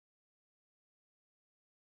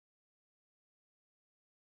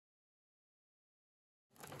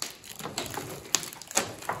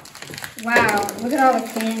Wow, look at all the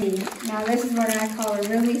candy. Now this is what I call a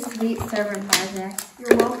really sweet servant project.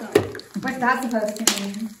 You're welcome. What's that supposed to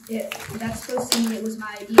mean? That's supposed to mean it was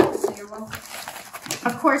my idea, so you're welcome.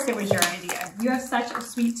 Of course it was your idea. You have such a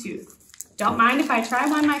sweet tooth. Don't mind if I try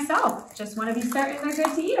one myself. Just want to be certain they're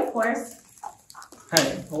good to eat, of course.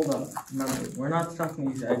 Hey, hold up. Remember, we're not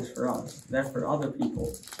stuffing these eggs for us. They're for other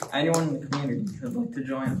people. Anyone in the community who'd like to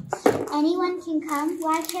join us. Anyone can come.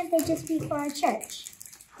 Why can't they just be for our church?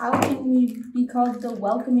 How can we be called the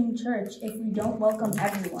welcoming church if we don't welcome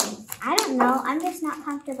everyone? I don't know. I'm just not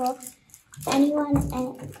comfortable. Anyone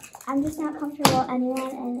and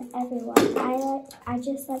everyone. I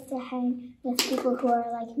just like to hang with people who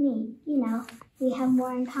are like me. You know, we have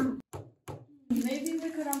more in common. Maybe we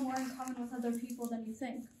could have more in common with other people than you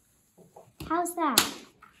think. How's that?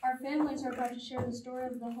 Our families are about to share the story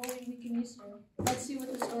of the Holy Week and Easter. Let's see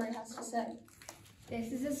what the story has to say.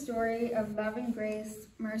 This is a story of love and grace,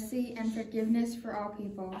 mercy and forgiveness for all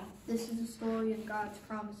people. This is a story of God's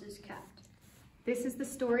promises kept. This is the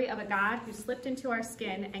story of a God who slipped into our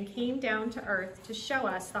skin and came down to earth to show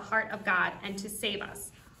us the heart of God and to save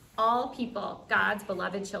us. All people, God's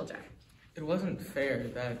beloved children. It wasn't fair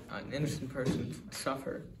that an innocent person would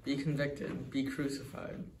suffer, be convicted, be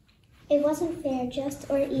crucified. It wasn't fair, just,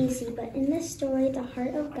 or easy, but in this story, the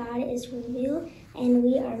heart of God is revealed and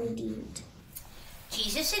we are redeemed.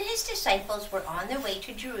 Jesus and his disciples were on their way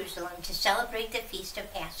to Jerusalem to celebrate the feast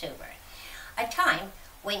of Passover, a time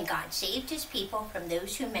when God saved his people from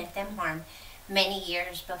those who meant them harm many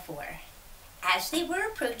years before. As they were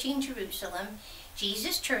approaching Jerusalem,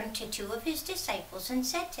 Jesus turned to two of his disciples and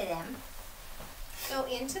said to them, "Go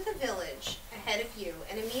into the village ahead of you,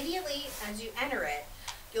 and immediately as you enter it,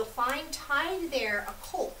 you'll find tied there a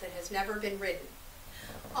colt that has never been ridden.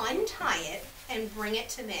 Untie it and bring it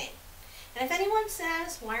to me. And if anyone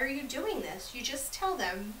says, 'Why are you doing this?' you just tell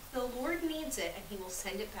them, 'The Lord needs it, and he will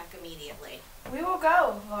send it back immediately.'" "We will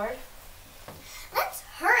go, Lord." Let's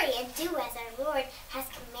hurry and do as our Lord has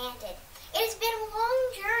commanded. It has been a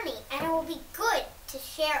long journey, and it will be good to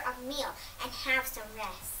share a meal and have some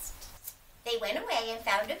rest. They went away and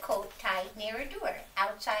found a colt tied near a door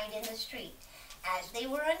outside in the street. As they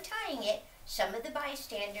were untying it, some of the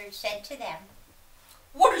bystanders said to them,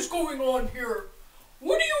 "What is going on here?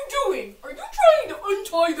 What are you doing? Are you trying to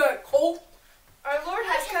untie that colt?" "Our Lord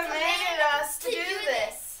has commanded us to do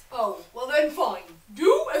this." "Oh, well then fine.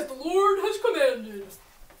 Do as the Lord has commanded."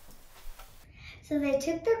 So they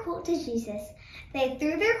took their colt to Jesus. They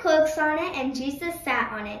threw their cloaks on it, and Jesus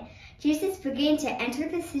sat on it. Jesus began to enter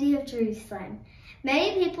the city of Jerusalem.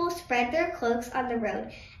 Many people spread their cloaks on the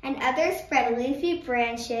road, and others spread leafy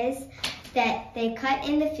branches that they cut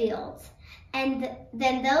in the fields. And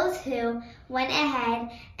then those who went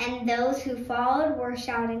ahead and those who followed were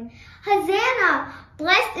shouting, "Hosanna!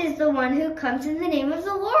 Blessed is the one who comes in the name of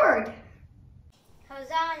the Lord!"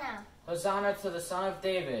 Hosanna! Hosanna to the Son of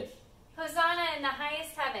David! Hosanna in the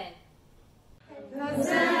highest heaven!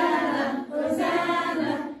 Hosanna!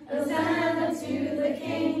 Hosanna! Hosanna to the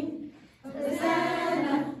King!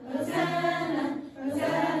 Hosanna! Hosanna!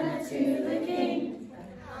 Hosanna to the King!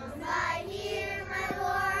 Come by here, my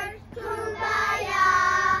Lord, kumbaya.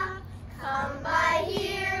 Come by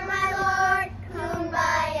here, my Lord,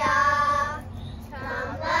 kumbaya.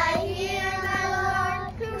 Come by here, my Lord,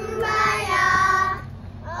 kumbaya.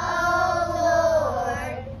 Oh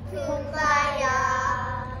Lord, kumbaya.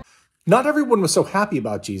 Not everyone was so happy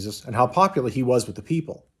about Jesus and how popular he was with the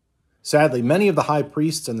people. Sadly, many of the high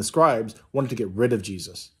priests and the scribes wanted to get rid of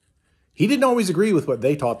Jesus. He didn't always agree with what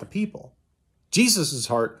they taught the people. Jesus'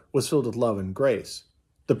 heart was filled with love and grace.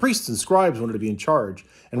 The priests and scribes wanted to be in charge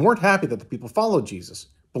and weren't happy that the people followed Jesus,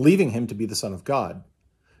 believing him to be the Son of God.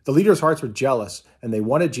 The leaders' hearts were jealous and they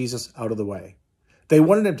wanted Jesus out of the way. They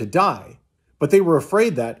wanted him to die, but they were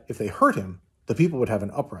afraid that if they hurt him, the people would have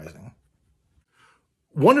an uprising.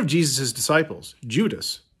 One of Jesus' disciples,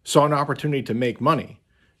 Judas, saw an opportunity to make money,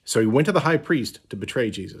 so he went to the high priest to betray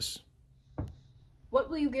Jesus. "What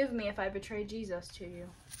will you give me if I betray Jesus to you?"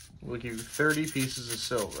 "We'll give you 30 pieces of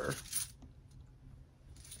silver."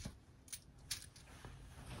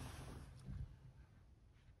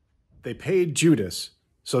 They paid Judas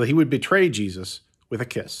so that he would betray Jesus with a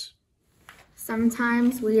kiss.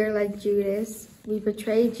 Sometimes we are like Judas. We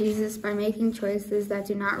betray Jesus by making choices that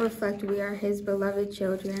do not reflect we are his beloved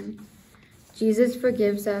children. Jesus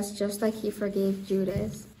forgives us just like he forgave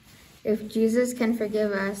Judas. If Jesus can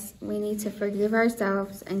forgive us, we need to forgive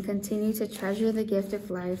ourselves and continue to treasure the gift of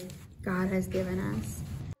life God has given us.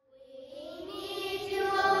 We need you,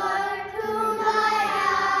 Lord,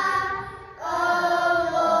 kumbaya. Oh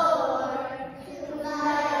Lord,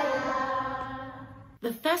 kumbaya.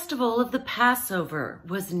 The festival festival of the Passover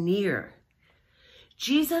was near.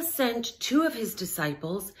 Jesus sent 2 of his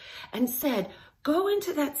disciples and said, "Go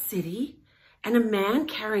into that city, and a man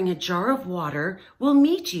carrying a jar of water will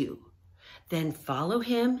meet you. Then follow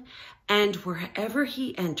him, and wherever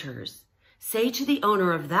he enters, say to the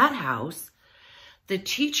owner of that house, 'The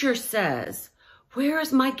teacher says, where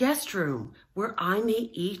is my guest room where I may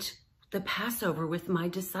eat the Passover with my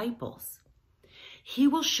disciples?' He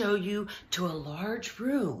will show you to a large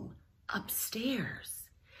room upstairs.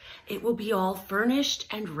 It will be all furnished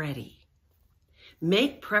and ready.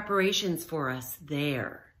 Make preparations for us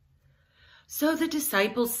there." So the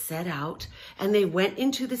disciples set out, and they went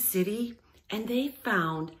into the city, and they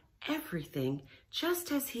found everything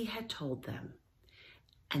just as he had told them.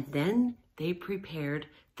 And then they prepared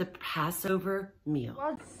the Passover meal.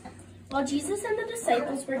 While Jesus and the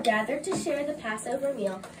disciples were gathered to share the Passover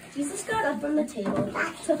meal, Jesus got up from the table,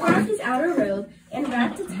 took off his outer robe, and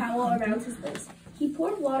wrapped a towel around his waist. He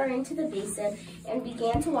poured water into the basin and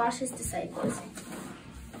began to wash his disciples.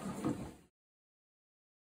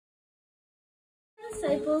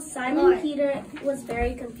 Simon Peter was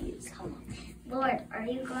very confused. Lord, are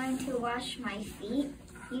you going to wash my feet?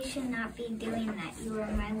 You should not be doing that. You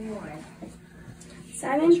are my Lord.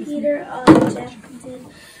 Simon Peter objected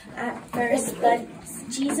at first, but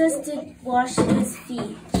Jesus did wash his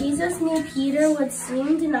feet. Jesus knew Peter would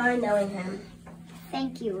soon deny knowing him.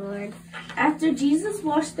 Thank you, Lord. After Jesus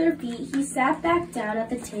washed their feet, he sat back down at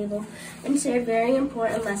the table and shared a very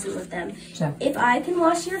important lesson with them. If I can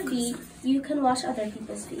wash your feet, you can wash other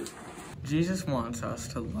people's feet. Jesus wants us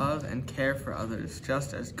to love and care for others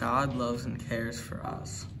just as God loves and cares for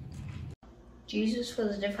us. Jesus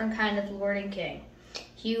was a different kind of Lord and King.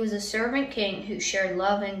 He was a servant king who shared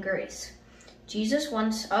love and grace. Jesus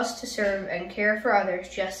wants us to serve and care for others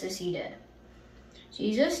just as he did.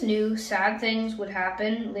 Jesus knew sad things would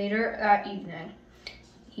happen later that evening.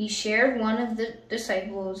 He shared one of the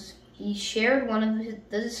disciples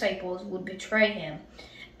would betray him,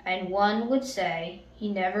 and one would say he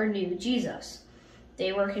never knew Jesus.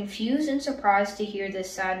 They were confused and surprised to hear this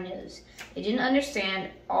sad news. They didn't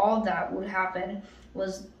understand all that would happen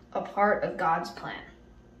was a part of God's plan.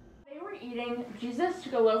 They were eating, Jesus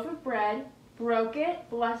took a loaf of bread, broke it,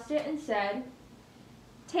 blessed it, and said,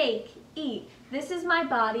 "Take, eat. This is my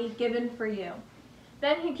body given for you."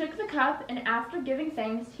 Then he took the cup, and after giving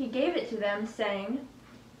thanks, he gave it to them, saying,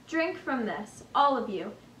 "Drink from this, all of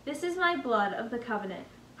you. This is my blood of the covenant,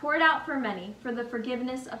 poured out for many for the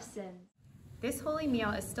forgiveness of sins." This holy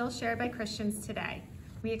meal is still shared by Christians today.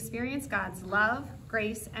 We experience God's love,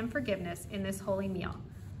 grace, and forgiveness in this holy meal.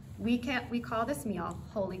 We call this meal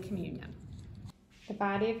Holy Communion. The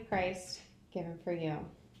body of Christ given for you.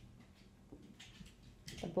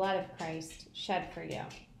 The blood of Christ shed for you.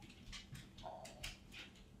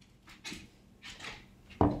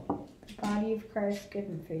 The body of Christ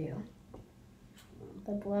given for you.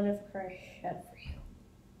 The blood of Christ shed for you.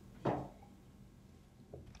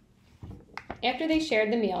 After they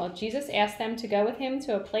shared the meal, Jesus asked them to go with him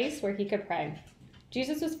to a place where he could pray.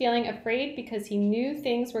 Jesus was feeling afraid because he knew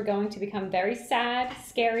things were going to become very sad,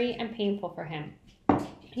 scary, and painful for him.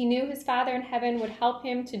 He knew his Father in heaven would help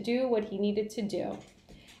him to do what he needed to do.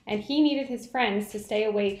 And he needed his friends to stay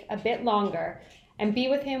awake a bit longer and be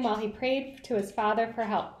with him while he prayed to his Father for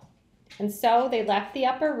help. And so they left the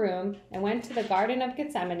upper room and went to the Garden of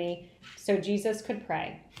Gethsemane so Jesus could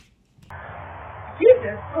pray.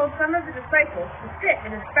 Jesus told some of the disciples to sit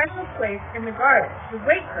in a special place in the garden to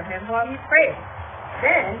wait for him while he prayed.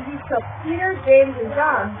 Then he took Peter, James, and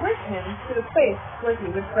John with him to the place where he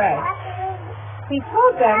would pray. He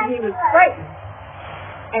told them he was frightened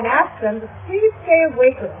and asked them to please stay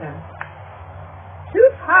awake with him. 2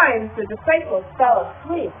 times the disciples fell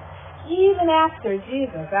asleep, even after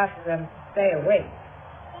Jesus asked them to stay awake.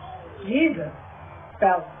 Jesus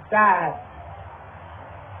felt sad.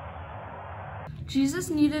 Jesus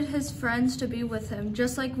needed his friends to be with him,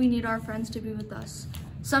 just like we need our friends to be with us.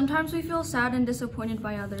 Sometimes we feel sad and disappointed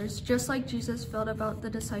by others, just like Jesus felt about the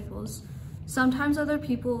disciples. Sometimes other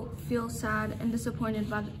people feel sad and disappointed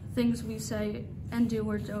by things we say and do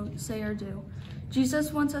or don't say or do.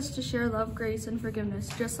 Jesus wants us to share love, grace, and forgiveness,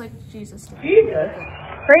 just like Jesus did. Jesus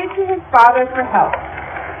prayed to his Father for help.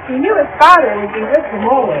 He knew his Father would be with him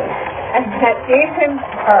always, and that gave him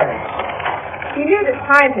courage. He knew the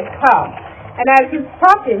time had come, and as he was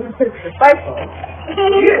talking with his disciples,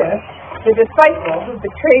 Judas, the disciple who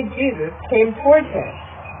betrayed Jesus, came towards him.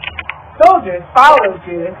 Soldiers followed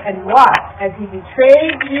Judas and watched as he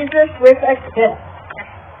betrayed Jesus with a kiss.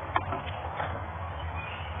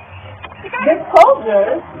 The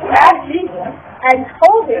soldiers grabbed Jesus and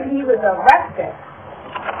told him he was arrested.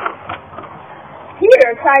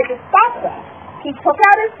 Peter tried to stop them. He took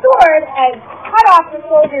out his sword and cut off the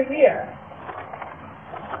soldier's ear.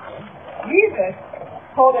 Jesus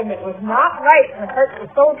told him it was not right to hurt the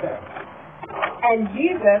soldier, and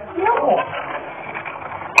Jesus healed him.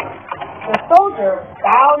 The soldier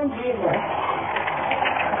bound Jesus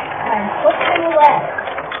and took him away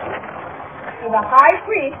to the high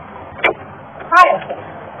priest, Caiaphas.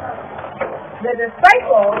 The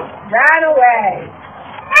disciples ran away.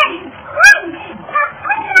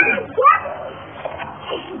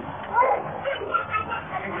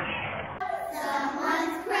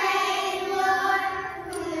 Someone's praying, Lord,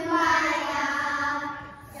 kumbaya.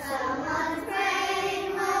 Someone's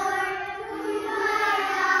praying, Lord,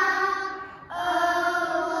 kumbaya.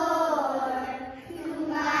 Oh, Lord,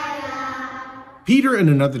 kumbaya. Peter and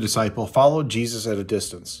another disciple followed Jesus at a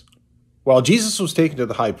distance. While Jesus was taken to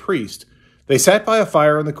the high priest, they sat by a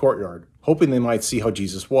fire in the courtyard, hoping they might see how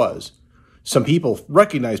Jesus was. Some people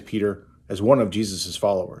recognized Peter as one of Jesus'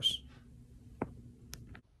 followers.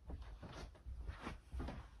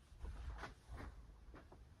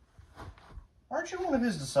 Aren't you one of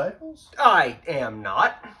his disciples? I am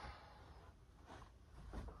not.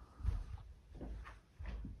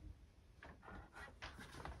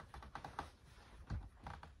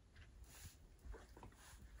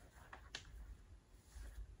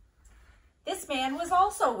 This man was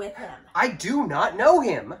also with him. I do not know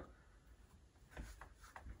him.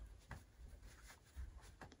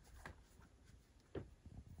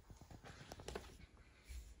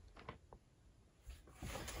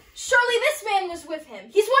 Surely this man was with him.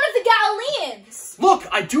 He's one of the Galileans. Look,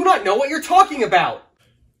 I do not know what you're talking about.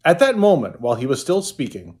 At that moment, while he was still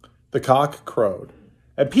speaking, the cock crowed,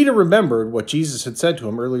 and Peter remembered what Jesus had said to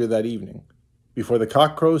him earlier that evening. Before the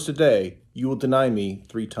cock crows today, you will deny me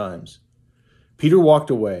 3 times. Peter walked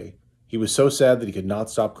away. He was so sad that he could not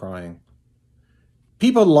stop crying.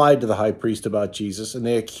 People lied to the high priest about Jesus, and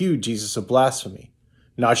they accused Jesus of blasphemy,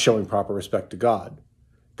 not showing proper respect to God.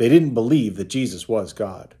 They didn't believe that Jesus was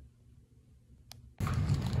God.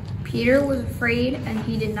 Peter was afraid and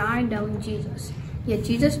he denied knowing Jesus. Yet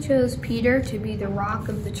Jesus chose Peter to be the rock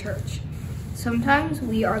of the church. Sometimes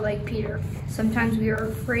we are like Peter. Sometimes we are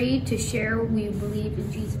afraid to share we believe in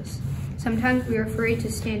Jesus. Sometimes we are afraid to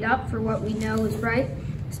stand up for what we know is right.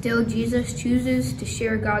 Still, Jesus chooses to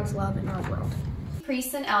share God's love in our world.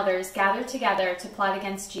 Priests and elders gathered together to plot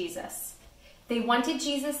against Jesus. They wanted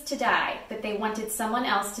Jesus to die, but they wanted someone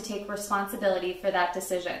else to take responsibility for that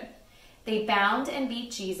decision. They bound and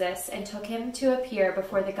beat Jesus and took him to appear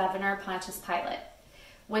before the governor Pontius Pilate.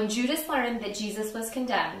 When Judas learned that Jesus was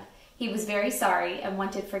condemned, he was very sorry and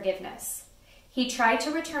wanted forgiveness. He tried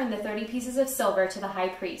to return the 30 pieces of silver to the high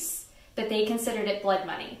priests, but they considered it blood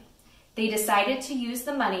money. They decided to use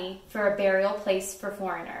the money for a burial place for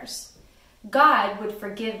foreigners. God would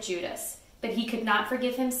forgive Judas, but he could not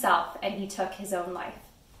forgive himself, and he took his own life.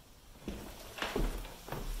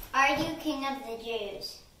 Are you king of the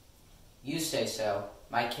Jews? You say so.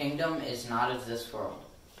 My kingdom is not of this world.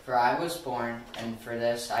 For I was born, and for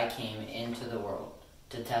this I came into the world,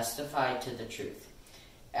 to testify to the truth.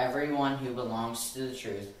 Everyone who belongs to the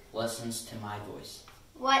truth listens to my voice.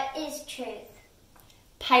 What is truth?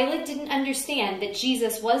 Pilate didn't understand that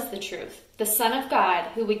Jesus was the truth, the Son of God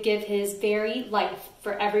who would give his very life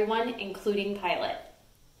for everyone, including Pilate.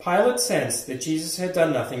 Pilate sensed that Jesus had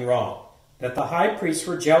done nothing wrong, that the high priests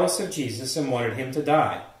were jealous of Jesus and wanted him to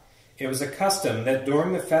die. It was a custom that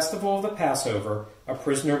during the festival of the Passover, a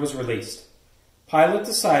prisoner was released. Pilate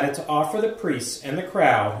decided to offer the priests and the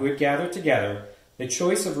crowd who had gathered together the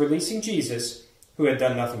choice of releasing Jesus, who had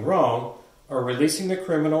done nothing wrong, or releasing the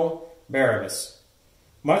criminal Barabbas.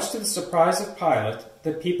 Much to the surprise of Pilate,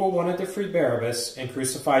 the people wanted to free Barabbas and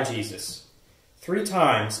crucify Jesus. 3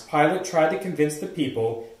 times, Pilate tried to convince the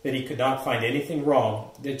people that he could not find anything wrong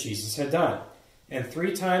that Jesus had done. And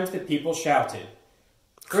 3 times the people shouted,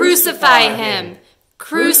 "Crucify him!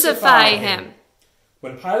 Crucify him!"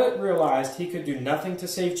 When Pilate realized he could do nothing to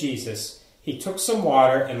save Jesus, he took some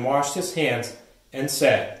water and washed his hands and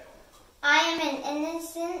said, I am an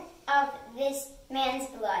innocent of this man's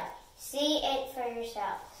blood. See it for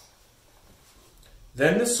yourselves.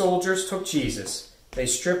 Then the soldiers took Jesus. They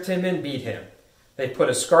stripped him and beat him. They put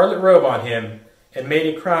a scarlet robe on him and made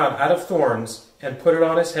a crown out of thorns and put it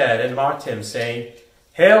on his head and mocked him, saying,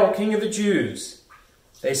 "Hail, King of the Jews!"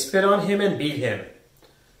 They spit on him and beat him.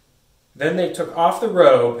 Then they took off the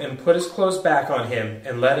robe and put his clothes back on him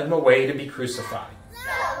and led him away to be crucified.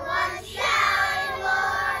 Someone shout,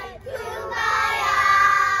 Lord,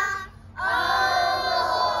 Kumbaya! Oh,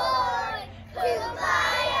 Lord,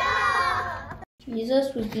 Kumbaya!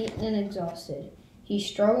 Jesus was beaten and exhausted. He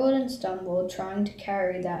struggled and stumbled, trying to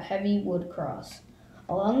carry that heavy wood cross.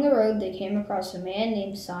 Along the road, they came across a man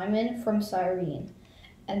named Simon from Cyrene,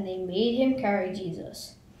 and they made him carry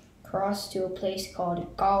Jesus' cross to a place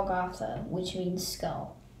called Golgotha, which means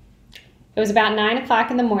skull. It was about 9 o'clock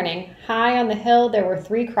in the morning. High on the hill there were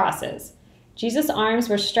 3 crosses. Jesus' arms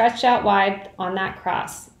were stretched out wide on that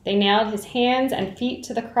cross. They nailed his hands and feet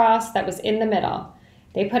to the cross that was in the middle.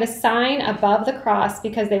 They put a sign above the cross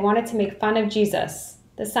because they wanted to make fun of Jesus.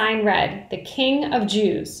 The sign read, "The King of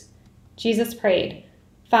Jews." Jesus prayed,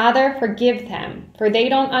 "Father, forgive them, for they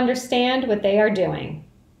don't understand what they are doing."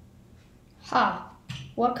 Ha!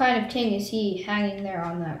 What kind of king is he hanging there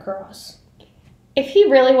on that cross? If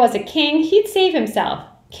he really was a king, he'd save himself.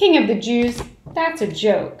 King of the Jews, that's a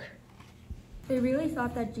joke. They really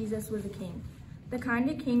thought that Jesus was a king, the kind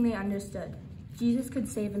of king they understood. Jesus could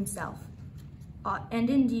save himself. And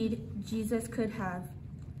indeed, Jesus could have.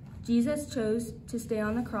 Jesus chose to stay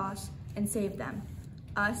on the cross and save them,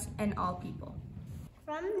 us and all people.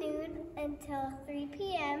 From noon until 3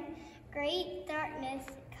 p.m., great darkness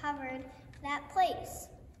covered that place.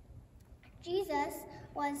 Jesus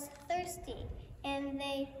was thirsty, and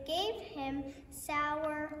they gave him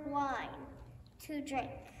sour wine to drink.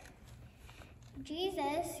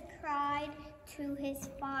 Jesus cried to his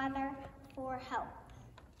Father for help.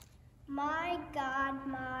 My God,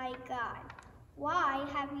 why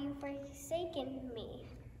have you forsaken me?"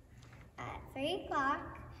 At 3 o'clock,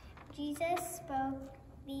 Jesus spoke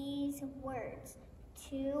these words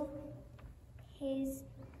to his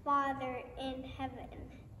Father in heaven.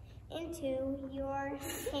 "Into your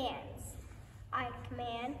hands I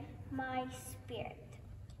commend my spirit."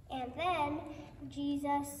 And then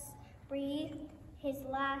Jesus breathed his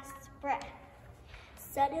last breath.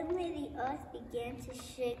 Suddenly the earth began to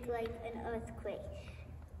shake like an earthquake.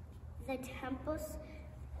 The temples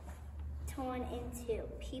torn in two.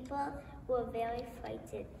 People were very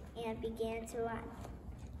frightened and began to run.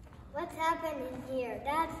 "What's happening here?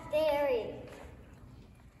 That's scary."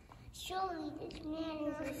 "Surely this man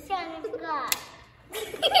is the Son of God."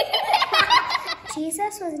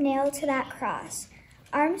 Jesus was nailed to that cross,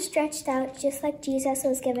 arms stretched out just like Jesus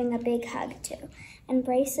was giving a big hug to,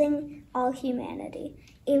 embracing all humanity.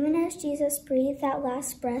 Even as Jesus breathed that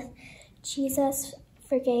last breath, Jesus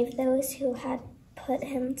forgave those who had put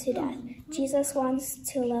him to death. Jesus wants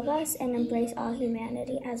to love us and embrace all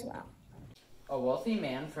humanity as well. A wealthy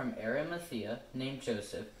man from Arimathea named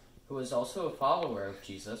Joseph, who was also a follower of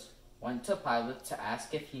Jesus, went to Pilate to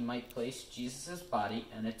ask if he might place Jesus' body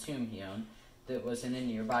in a tomb he owned that was in a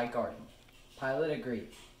nearby garden. Pilate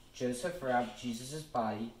agreed. Joseph wrapped Jesus'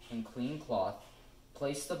 body in clean cloth,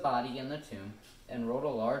 placed the body in the tomb, and rolled a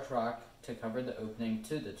large rock to cover the opening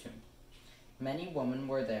to the tomb. Many women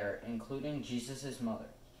were there, including Jesus' mother.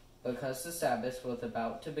 Because the Sabbath was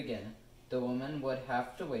about to begin, the woman would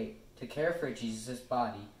have to wait to care for Jesus'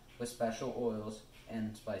 body with special oils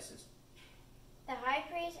and spices. The high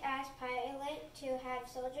priest asked Pilate to have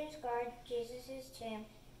soldiers guard Jesus' tomb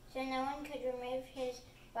so no one could remove his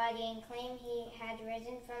body and claim he had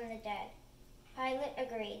risen from the dead. Pilate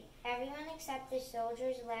agreed. Everyone except the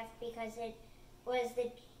soldiers left because it was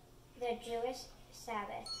the Jewish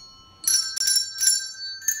Sabbath.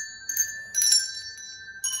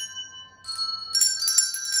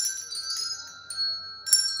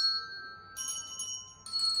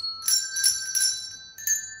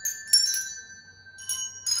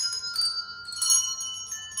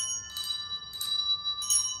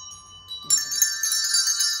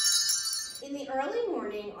 In the early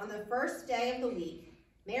morning on the first day of the week,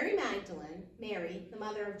 Mary Magdalene, Mary, the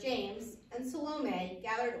mother of James, and Salome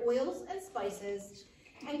gathered oils and spices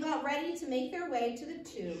and got ready to make their way to the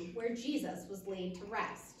tomb where Jesus was laid to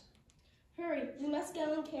rest. "Hurry, we must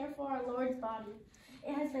go and care for our Lord's body.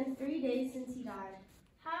 It has been 3 days since he died."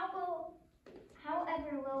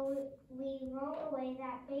 However, will we roll away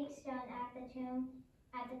that big stone at the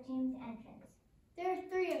tomb's entrance? "There are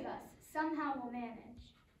 3 of us. Somehow we'll manage."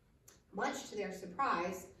 Much to their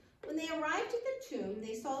surprise, when they arrived at the tomb,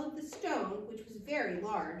 they saw that the stone, which was very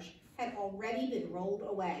large, had already been rolled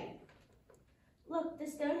away. "Look, the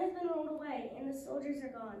stone has been rolled away and the soldiers are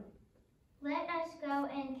gone." Let us go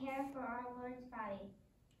and care for our Lord's body.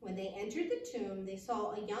 When they entered the tomb, they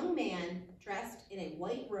saw a young man dressed in a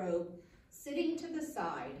white robe sitting to the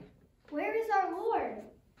side. "Where is our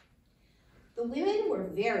Lord?" The women were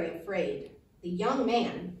very afraid. The young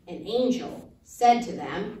man, an angel, said to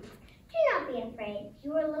them, "Do not be afraid.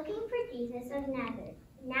 You are looking for Jesus of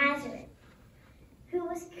Nazareth, who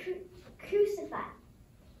was crucified.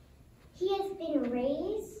 He has been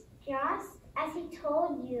raised just as he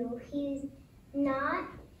told you. He's not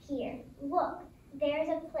here. Look, there's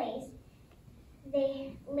a place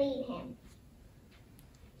they laid him.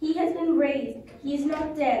 He has been raised. He is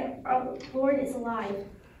not dead. Our Lord is alive.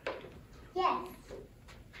 Yes.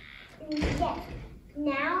 Yes.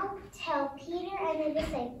 Now tell Peter and the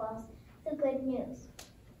disciples the good news.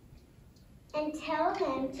 And tell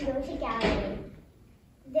them to go to Galilee.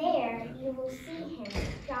 There you will see him,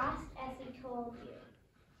 just as he told you.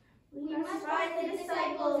 We must find the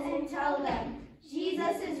disciples and tell them,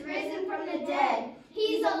 Jesus is risen from the dead.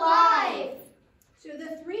 He's alive. So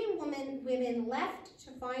the three women left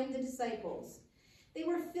to find the disciples. They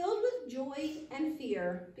were filled with joy and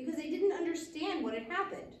fear because they didn't understand what had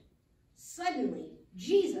happened. Suddenly,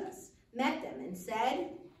 Jesus met them and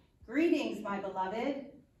said, "Greetings, my beloved."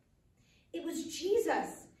 It was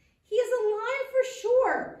Jesus. He is alive for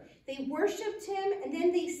sure. They worshiped him, and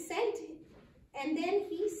then he sent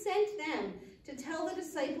them to tell the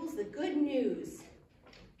disciples the good news.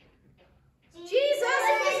 Jesus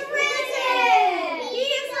is risen! He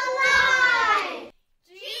is alive!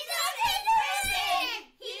 Jesus is risen!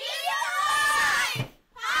 He is alive!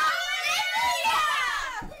 Hallelujah!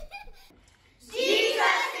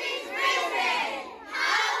 Jesus is risen!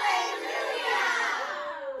 Hallelujah!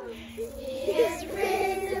 He is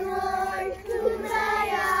risen, Lord,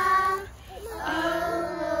 Kumbaya! Oh,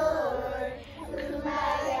 Lord,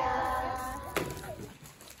 Kumbaya!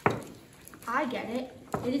 I get it.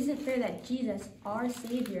 It isn't fair that Jesus, our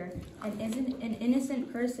Savior, and isn't an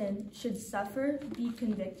innocent person, should suffer, be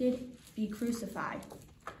convicted, be crucified.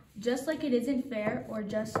 Just like it isn't fair or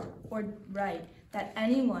just or right that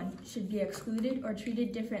anyone should be excluded or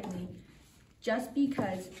treated differently just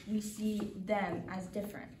because we see them as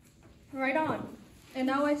different. Right on. And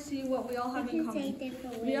now I see what we all have in common.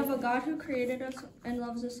 We have a God who created us and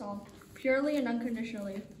loves us all, purely and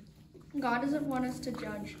unconditionally. God doesn't want us to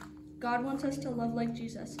judge. God wants us to love like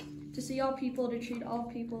Jesus, to see all people, to treat all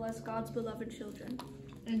people as God's beloved children.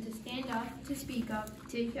 And to stand up, to speak up,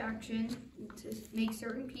 take action, to make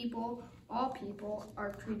certain people, all people,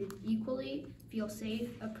 are treated equally, feel safe,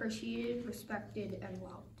 appreciated, respected, and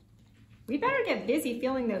loved. We better get busy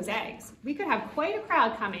filling those eggs. We could have quite a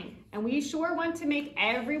crowd coming, and we sure want to make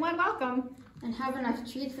everyone welcome. And have enough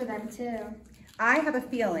treats for them too. I have a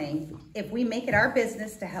feeling if we make it our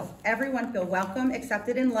business to help everyone feel welcome,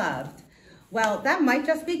 accepted, and loved, well, that might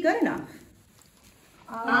just be good enough.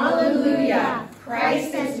 Hallelujah!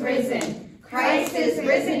 Christ is risen. Christ is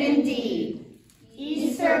risen indeed.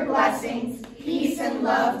 Easter blessings, peace and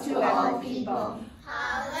love to all people.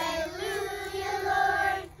 Hallelujah,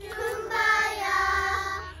 Lord,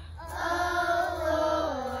 Kumbaya. Oh,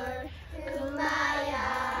 Lord,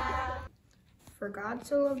 Kumbaya. For God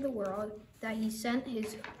so loved the world that he sent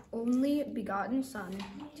his only begotten Son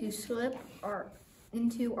to slip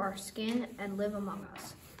into our skin and live among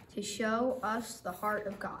us, to show us the heart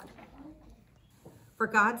of God. For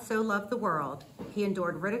God so loved the world, he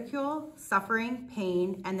endured ridicule, suffering,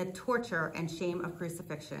 pain, and the torture and shame of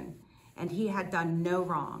crucifixion, and he had done no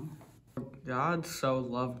wrong. God so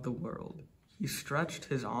loved the world. He stretched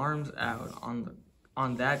his arms out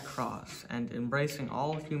on that cross, and embracing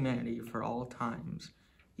all humanity for all times,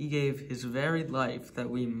 he gave his very life that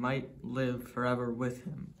we might live forever with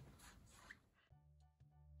him.